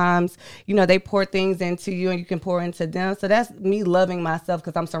sometimes, they pour things into you and you can pour into them. So that's me loving myself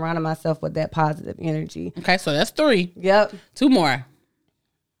because I'm surrounding myself with that positive energy. Okay, so that's 3. Yep. 2 more.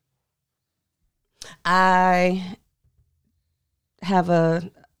 I have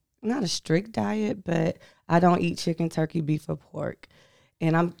not a strict diet, but I don't eat chicken, turkey, beef, or pork.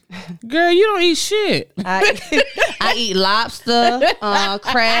 And Girl, you don't eat shit. I eat lobster,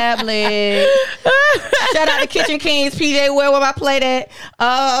 crab legs. Shout out to Kitchen Kings, PJ, where my plate at?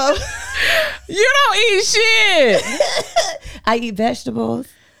 You don't eat shit. I eat vegetables.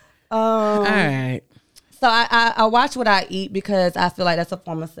 All right. So I watch what I eat because I feel like that's a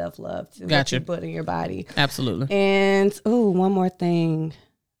form of self-love too. Gotcha. What you put in your body. Absolutely. And one more thing.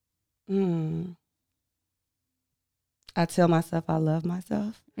 I tell myself I love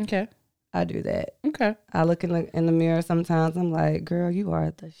myself. Okay. I do that. Okay. I look in the mirror sometimes. I'm like, girl, you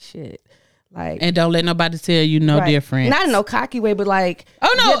are the shit. Like, and don't let nobody tell you no different. Not in no cocky way, but like,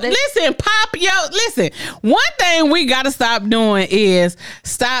 oh no, listen, listen. One thing we gotta stop doing is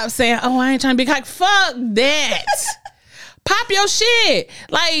stop saying, oh, I ain't trying to be cocky. Fuck that. Pop your shit.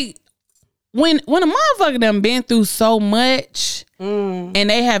 Like when a motherfucker done been through so much and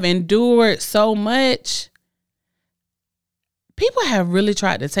they have endured so much, people have really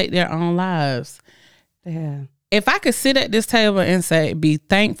tried to take their own lives. Yeah. If I could sit at this table and say, be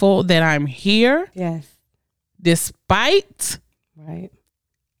thankful that I'm here. Yes. Despite right.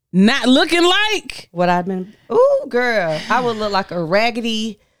 not looking like what I've been. Ooh, girl. I would look like a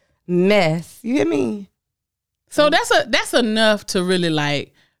raggedy mess. You hear me? So that's enough to really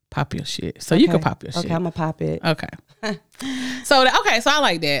like pop your shit. So you can pop your shit. Okay, I'm gonna pop it. Okay. So I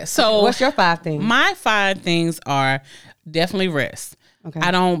like that. So what's your 5 things? My 5 things are definitely rest. Okay.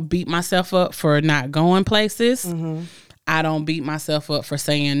 I don't beat myself up for not going places. Mm-hmm. I don't beat myself up for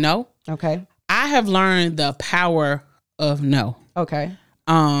saying no. Okay. I have learned the power of no. Okay.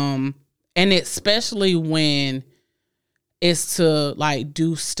 And especially when it's to like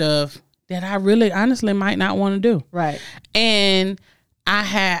do stuff that I really honestly might not want to do. Right. And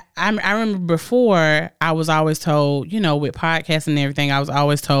I remember before I was always told, with podcasts and everything, I was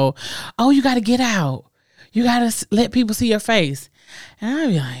always told, oh, you got to get out. You got to let people see your face. And I'd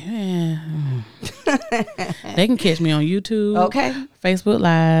be like, man, they can catch me on YouTube, okay, Facebook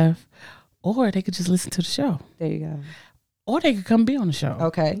Live, or they could just listen to the show. There you go. Or they could come be on the show.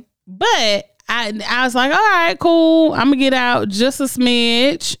 Okay. But I was like, all right, cool. I'm going to get out just a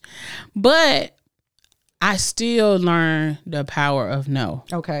smidge. But I still learn the power of no.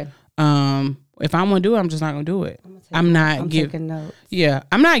 Okay. If I'm going to do it, I'm just not going to do it. I'm taking notes. Yeah,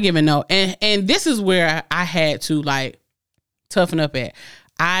 I'm not giving no. And this is where I had to like toughen up at.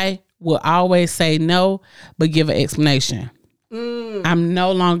 I will always say no, but give an explanation. I'm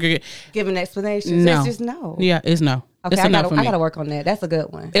no longer giving explanations. No. It's just no. Yeah, it's no. Okay, it's I gotta work on that. That's a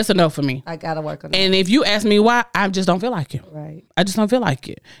good one. It's a no for me. I gotta work on that. And if you ask me why, I just don't feel like it. Right. I just don't feel like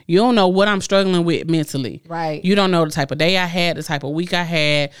it. You don't know what I'm struggling with mentally. Right. You don't know the type of day I had, the type of week I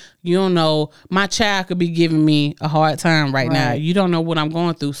had. You don't know. My child could be giving me a hard time right now. You don't know what I'm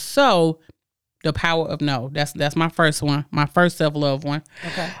going through. So the power of no. That's my first one. My first self-love one.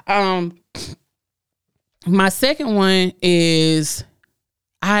 Okay. My second one is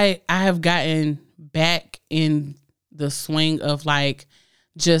I have gotten back in the swing of like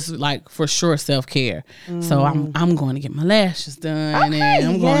just like for sure self-care. So I'm going to get my lashes done and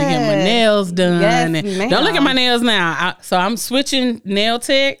I'm going to get my nails done. Yes, don't look at my nails now. So I'm switching nail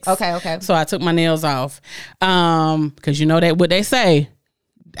techs. Okay. So I took my nails off. Cause you know that what they say.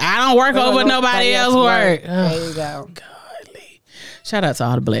 I don't work over nobody else's work. There you go. Godly. Shout out to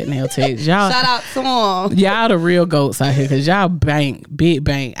all the black nail techs. Y'all, Shout out to them. y'all the real goats out here because y'all bank, big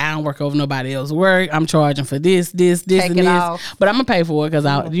bank. I don't work over nobody else's work. I'm charging for this, Take and it this. off. But I'm going to pay for it because,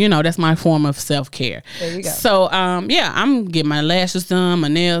 that's my form of self-care. There you go. So, I'm getting my lashes done, my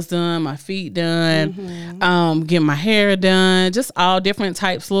nails done, my feet done, getting my hair done, just all different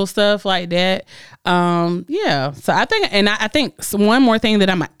types of little stuff like that. So I think one more thing that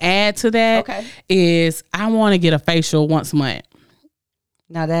I'm going to add to that is I want to get a facial once a month.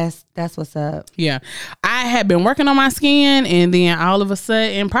 Now that's what's up. Yeah. I had been working on my skin and then all of a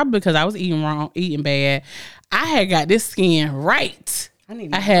sudden, probably because I was eating bad, I had got this skin right.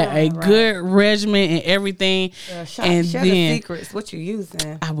 I had a good regimen and everything. And share the secrets, what you're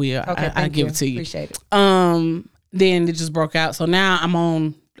using. I will. Okay, I'll give it to you. Appreciate it. Then it just broke out. So now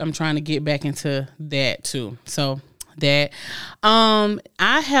I'm trying to get back into that too. So that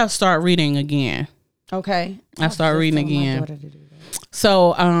I have started reading again. Okay. I started reading again.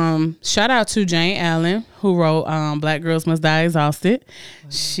 So, shout out to Jane Allen, who wrote Black Girls Must Die Exhausted.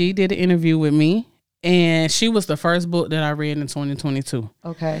 She did an interview with me, and she was the first book that I read in 2022.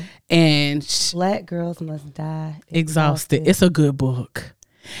 Okay. And Black Girls Must Die Exhausted. It's a good book.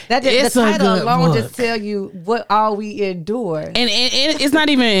 That just, the title alone just tell you what all we endure. And it's not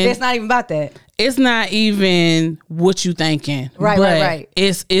even... It's not even about that. It's not even what you thinking. Right.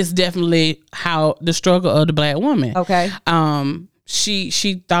 It's definitely how the struggle of the Black woman. Okay.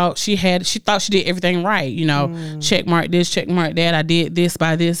 She thought she did everything right, check mark this, check mark that. I did this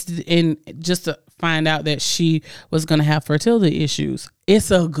by this, and just to find out that she was gonna have fertility issues. It's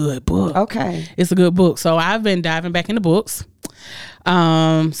a good book. Okay. It's a good book. So I've been diving back into books.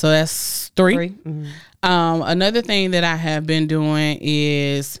 So that's 3. Mm-hmm. Another thing that I have been doing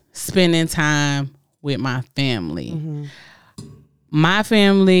is spending time with my family. Mm-hmm. My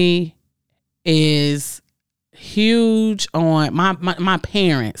family is huge on my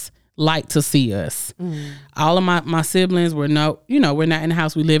parents like to see us. All of my siblings we're not in the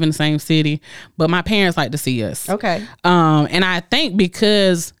house. We live in the same city, but my parents like to see us. Okay. And I think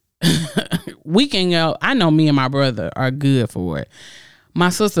because we can go, I know me and my brother are good for it. My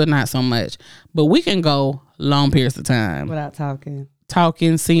sister not so much, but we can go long periods of time without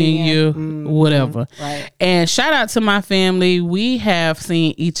talking, seeing you, whatever. Right. And shout out to my family. We have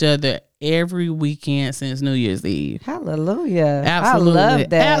seen each other every weekend since New Year's Eve. Hallelujah. Absolutely. I love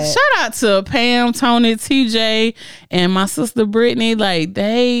that. Shout out to Pam, Tony, TJ, and my sister Brittany. Like,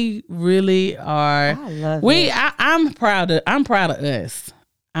 they really are. I love it. I'm proud of us.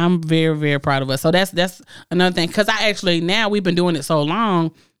 I'm very, very proud of us. So that's another thing. Cause now we've been doing it so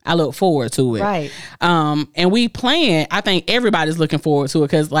long, I look forward to it. Right. And we plan, I think everybody's looking forward to it.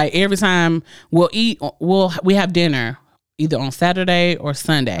 Cause like every time we have dinner either on Saturday or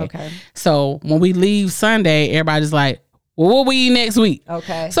Sunday. Okay. So when we leave Sunday, everybody's like, well, what we eat next week?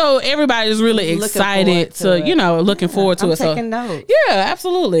 Okay. So everybody's really excited looking forward to it. I'm taking notes. Yeah,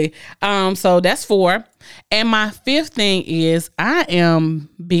 absolutely. So that's 4. And my 5th thing is I am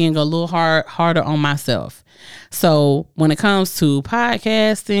being a little harder on myself. So when it comes to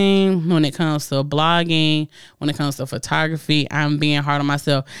podcasting, when it comes to blogging, when it comes to photography, I'm being hard on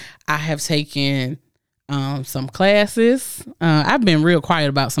myself. I have taken some classes. I've been real quiet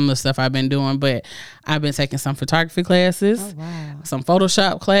about some of the stuff I've been doing, but I've been taking some photography classes, some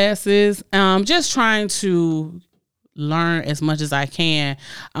Photoshop classes, just trying to learn as much as I can,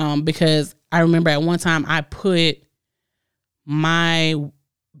 because I remember at one time I put my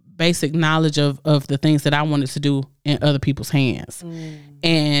basic knowledge of the things that I wanted to do in other people's hands.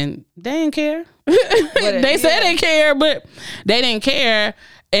 And they didn't care. They said they care, but they didn't care.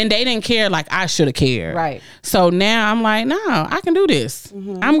 And they didn't care like I should have cared. Right. So now I'm like, no, I can do this.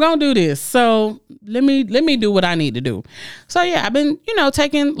 I'm going to do this. So let me do what I need to do. So yeah, I've been,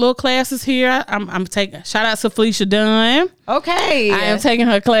 taking little classes here. I'm taking, shout out to Felicia Dunn. Okay. I am taking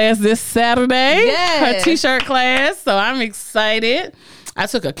her class this Saturday. Yes. Her t-shirt class. So I'm excited. I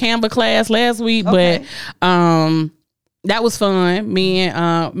took a Canva class last week, but that was fun. Me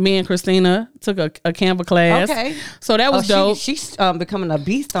and Christina took a Canva class. Okay. So that was dope. She's becoming a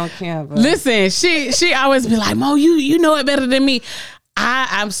beast on Canva. Listen, she always be like, Mo, you know it better than me.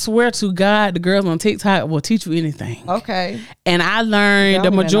 I swear to God, the girls on TikTok will teach you anything. Okay. And I learned the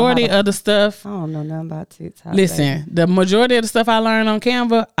majority of the stuff. I don't know nothing about TikTok. Listen, the majority of the stuff I learned on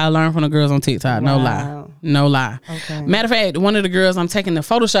Canva, I learned from the girls on TikTok. Wow. No lie. Okay. Matter of fact, one of the girls I'm taking the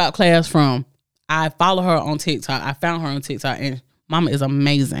Photoshop class from, I follow her on TikTok. I found her on TikTok, and Mama is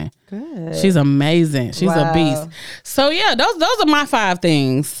amazing. Good. She's amazing. She's a beast. So yeah, those are my 5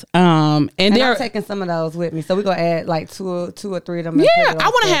 things. And I'm taking some of those with me. So we're gonna add like two or three of them. Yeah, I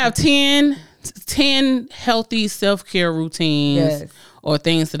want to have 10 healthy self-care routines Yes. or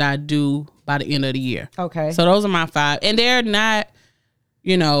things that I do by the end of the year. Okay. So those are my 5. And they're not,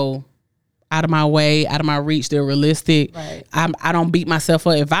 out of my way, out of my reach. They're realistic. Right. I don't beat myself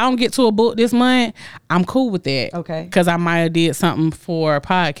up. If I don't get to a book this month, I'm cool with that. Okay. Because I might have did something for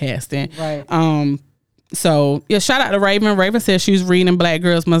podcasting. Right. So yeah, shout out to Raven. Raven says she's reading Black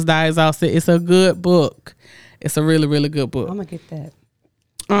Girls Must Die Exhausted. It's a good book. It's a really, really good book. I'm gonna get that.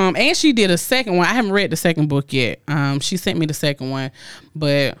 And she did a second one. I haven't read the second book yet. She sent me the second one,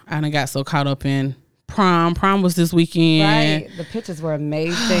 but I done got so caught up in prom. Prom was this weekend. Right. The pictures were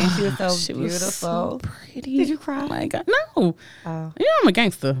amazing. She was so She beautiful. was so pretty. Did you cry? Oh my God. No. Oh. Yeah, I'm a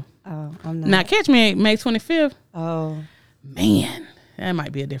gangster. Oh, I'm not. Now catch me May 25th. Oh. Man, that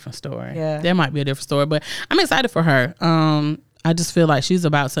might be a different story. Yeah. That might be a different story, but I'm excited for her. I just feel like she's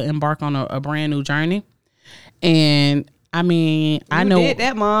about to embark on a brand new journey. And I mean, I know. You did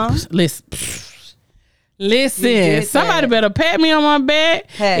that, Mom. Listen, somebody better pat me on my back.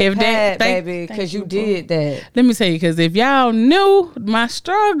 Baby, because you did that. Let me tell you, because if y'all knew my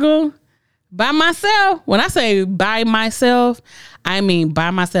struggle by myself, when I say by myself, I mean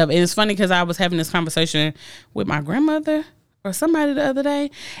by myself. And it's funny because I was having this conversation with my grandmother or somebody the other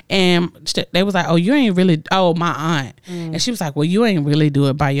day, and they was like, "Oh, you ain't really." Oh, my aunt, and she was like, "Well, you ain't really do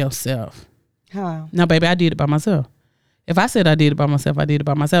it by yourself." Huh. No, baby, I did it by myself. If I said I did it by myself, I did it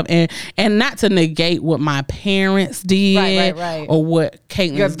by myself. And not to negate what my parents did right. or what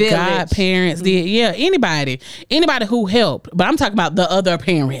Caitlin's godparents did. Yeah, anybody who helped. But I'm talking about the other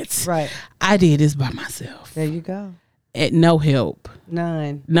parents. Right. I did this by myself. There you go. At no help.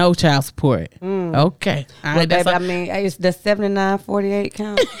 None. No child support. Okay. All right, baby, I mean, it's the 79-48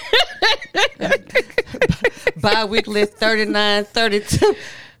 count. Bi-weekly 39-32.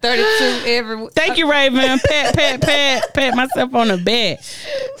 32 every. Thank you, Raven. Pat myself on the back.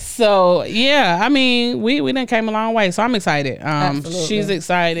 So yeah, I mean, we done came a long way. So I'm excited. Absolutely. She's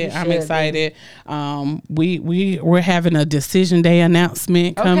excited. I'm excited. We're having a decision day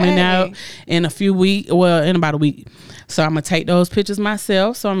announcement coming out in a few weeks. Well, in about a week. So I'm gonna take those pictures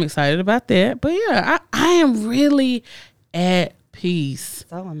myself. So I'm excited about that. But yeah, I am really at peace.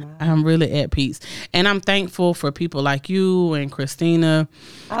 So am I. I'm really at peace. And I'm thankful for people like you and Christina.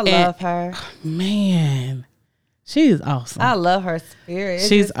 I love her. Man, she is awesome. I love her spirit. It's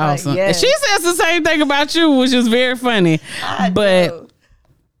She's just like, awesome. yes. She says the same thing about you, which is very funny. But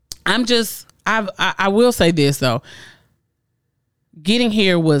I'm just, I will say this though. Getting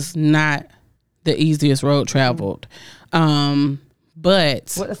here was not the easiest road traveled.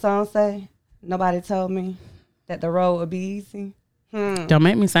 But what the song say? Nobody told me that the road would be easy. Don't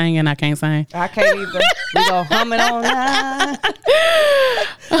make me sing and I can't sing. I can't either. We go humming on now.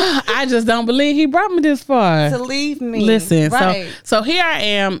 I just don't believe he brought me this far. To leave me. Listen, right. so here I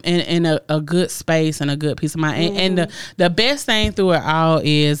am in a good space and a good peace of mind. And the best thing through it all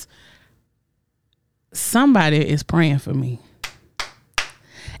is somebody is praying for me.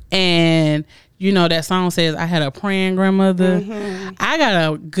 And you know, that song says I had a praying grandmother. I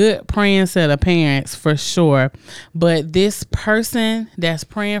got a good praying set of parents for sure. But this person that's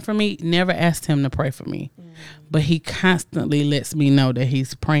praying for me never asked him to pray for me. But he constantly lets me know that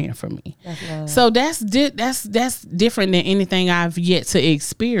he's praying for me. So that's different than anything I've yet to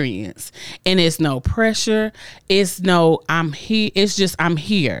experience. And it's no pressure. It's no I'm here. It's just I'm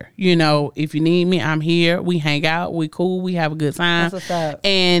here. You know, if you need me, I'm here. We hang out. We cool. We have a good time. That's what's up.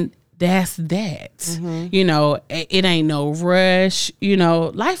 And that's that. You know, it ain't no rush. You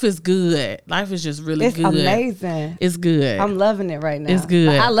know, life is good. Life is just really good. It's amazing. It's good. I'm loving it right now. It's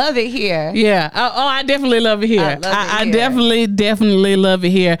good. I love it here. Yeah. Oh, I definitely love it here. I definitely love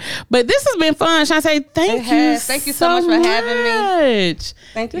it here. But this has been fun. Shantae, thank you. Thank you so much for having me.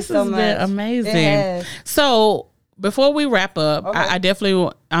 Thank you so much. This has been amazing. So before we wrap up, I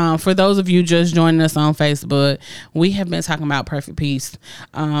definitely, for those of you just joining us on Facebook, we have been talking about perfect peace,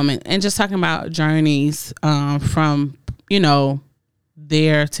 and just talking about journeys from, you know,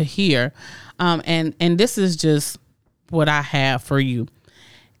 there to here. And this is just what I have for you.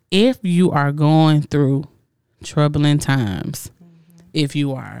 If you are going through troubling times, if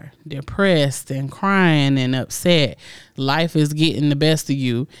you are depressed and crying and upset, life is getting the best of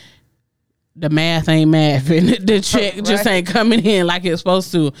you, the math ain't math and the check just ain't coming in like it's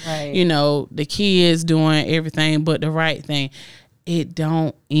supposed to. Right. You know, the kids doing everything but the right thing. It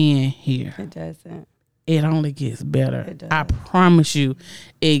don't end here. It doesn't. It only gets better. It does. I promise you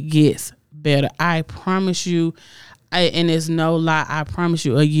it gets better. I promise you. And it's no lie. I promise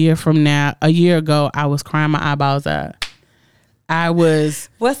you a year ago, I was crying my eyeballs out. What's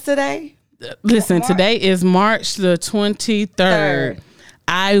today? Listen, today is March the 23rd.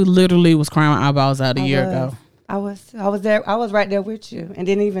 I literally was crying my eyeballs out a year ago. I was there. I was right there with you and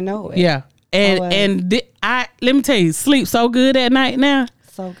didn't even know it. Yeah. And let me tell you, sleep so good at night now.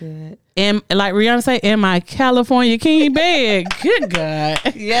 So good. And like Rihanna say, in my California king bed. Good God.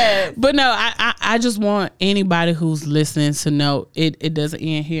 Yes. But no, I just want anybody who's listening to know it doesn't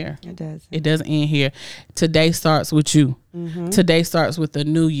end here. It does. It doesn't end here. Today starts with you. Mm-hmm. Today starts with the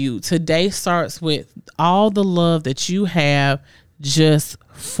new you. Today starts with all the love that you have just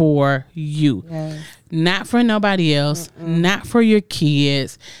for you. Yes. Not for nobody else, not for your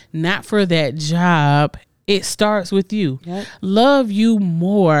kids, not for that job. It starts with you. Yep. Love you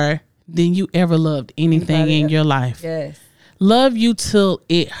more than you ever loved anything in your life. Yes. Love you till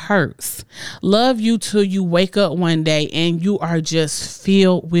it hurts. Love you till you wake up one day and you are just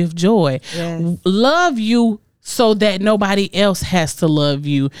filled with joy. Yes. Love you so that nobody else has to love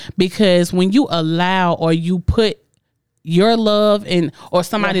you, because when you allow or you put your love or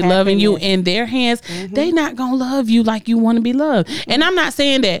somebody loving you in their hands, they not gonna love you like you want to be loved. And I'm not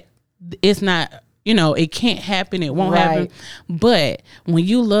saying that it's not, it can't happen, it won't happen, but when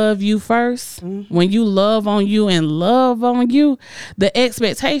you love you first, when you love on you and love on you, the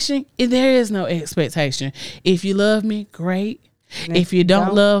expectation, there is no expectation. If you love me, great. If you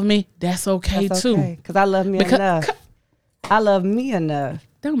don't love me, that's okay too. Because I love me enough. I love me enough.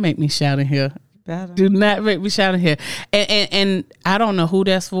 Don't make me shout in here. Better. Do not make me shout in here. And I don't know who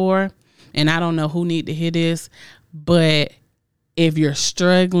that's for, and I don't know who need to hear this, but if you're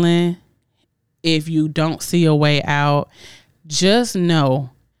struggling, if you don't see a way out, just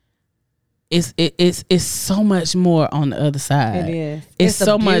know it's so much more on the other side. It is. It's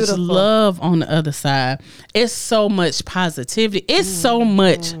so much love on the other side. It's so much positivity. It's so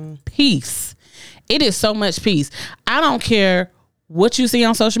much peace. It is so much peace. I don't care what you see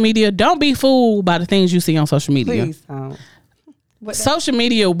on social media. Don't be fooled by the things you see on social media. Please don't. Social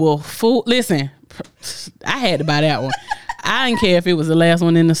media will fool. Listen, I had to buy that one. I didn't care if it was the last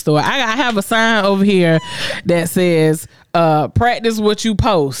one in the store. I have a sign over here that says, practice what you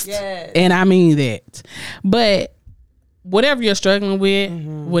post. Yes. And I mean that. But whatever you're struggling with,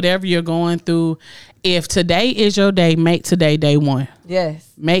 whatever you're going through, if today is your day, make today day one.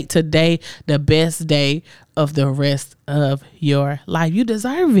 Yes. Make today the best day of the rest of your life. You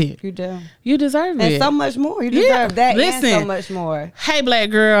deserve it. You do. You deserve it. And so much more. You deserve that and so much more. Hey,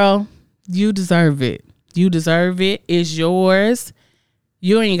 black girl, you deserve it. You deserve it. It's yours.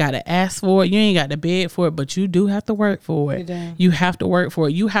 You ain't got to ask for it. You ain't got to beg for it, but you do have to work for it. You have to work for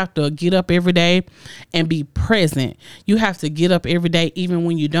it. You have to get up every day and be present. You have to get up every day even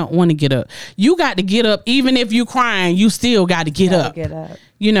when you don't want to get up. You got to get up even if you crying. You still got to get up. Get up.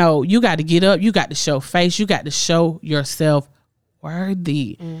 You got to get up. You got to show face. You got to show yourself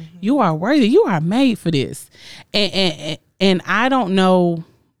worthy. You are worthy. You are made for this. And I don't know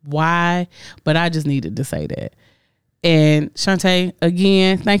why, but I just needed to say that. And Shantae,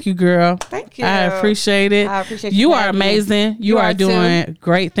 again, thank you, girl. Thank you. I appreciate it. I appreciate you. Are amazing. You are doing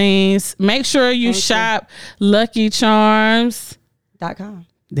great things. Make sure you shop LuckyCharms.com.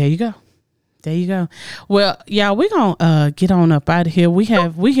 There you go. There you go. Well, y'all, we're gonna get on up out of here. We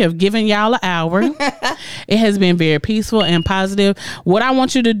have given y'all an hour. It has been very peaceful and positive. What I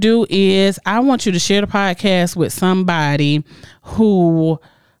want you to do is I want you to share the podcast with somebody who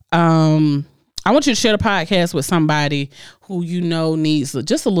needs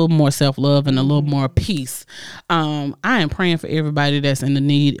just a little more self-love and a little more peace. I am praying for everybody that's in the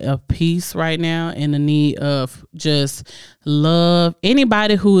need of peace right now, in the need of just love.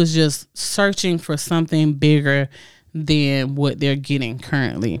 Anybody who is just searching for something bigger than what they're getting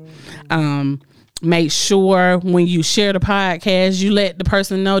currently. Make sure when you share the podcast, you let the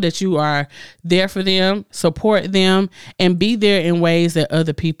person know that you are there for them, support them, and be there in ways that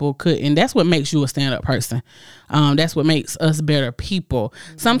other people couldn't. That's what makes you a stand-up person. That's what makes us better people.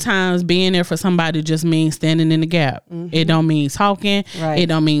 Sometimes being there for somebody just means standing in the gap. It don't mean talking. Right. It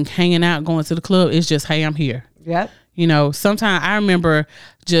don't mean hanging out, going to the club. It's just, hey, I'm here. Yep. Sometimes I remember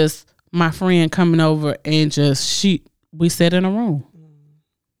just my friend coming over and we sat in a room.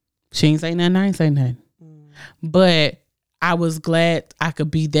 She ain't say nothing, I ain't say nothing. But I was glad I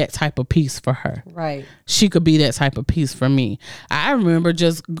could be that type of peace for her. Right. She could be that type of peace for me. I remember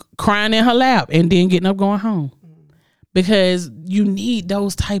just crying in her lap and then getting up going home. Because you need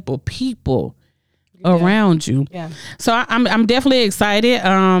those type of people. around you. Yeah. So I'm definitely excited.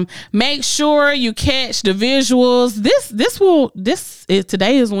 Make sure you catch the visuals.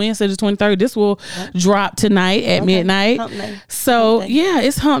 Today is Wednesday the 23rd. This will drop tonight at midnight. Hump day. So Hump day. yeah,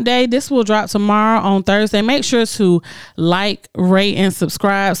 it's hump day. This will drop tomorrow on Thursday. Make sure to like, rate, and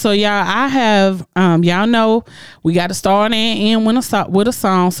subscribe. So y'all, I have y'all know we got to start and end with a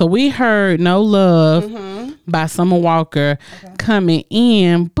song. So we heard No Love by Summer Walker coming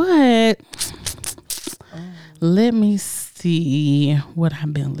in, but let me see what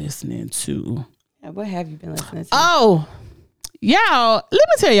I've been listening to. Yeah, what have you been listening to? Oh, y'all, let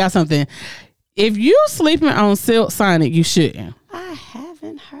me tell y'all something. If you sleeping on Silk Sonic, you shouldn't. I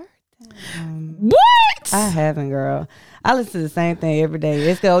haven't heard them. What? I haven't, girl. I listen to the same thing every day.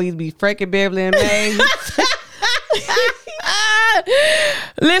 It's gonna either be Frankie Beverly and May.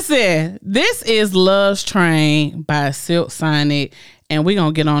 Listen, this is Love's Train by Silk Sonic, and we're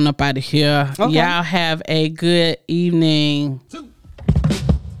gonna get on up out of here. Okay. Y'all have a good evening.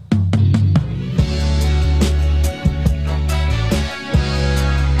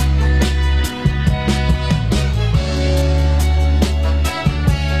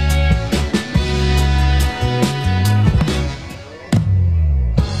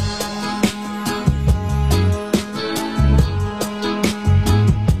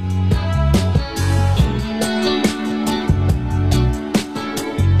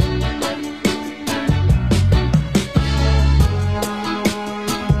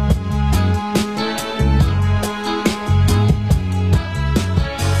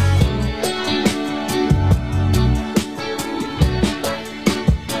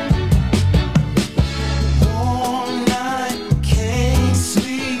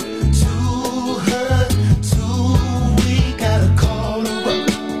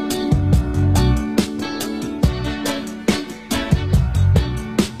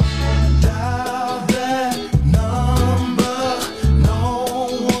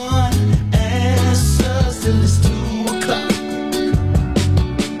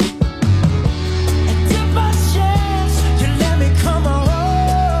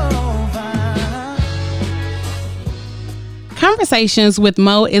 Conversations with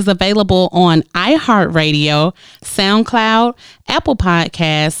Mo is available on iHeartRadio, SoundCloud, Apple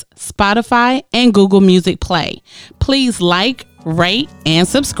Podcasts, Spotify, and Google Music Play. Please like, rate, and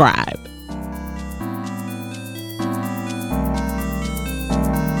subscribe.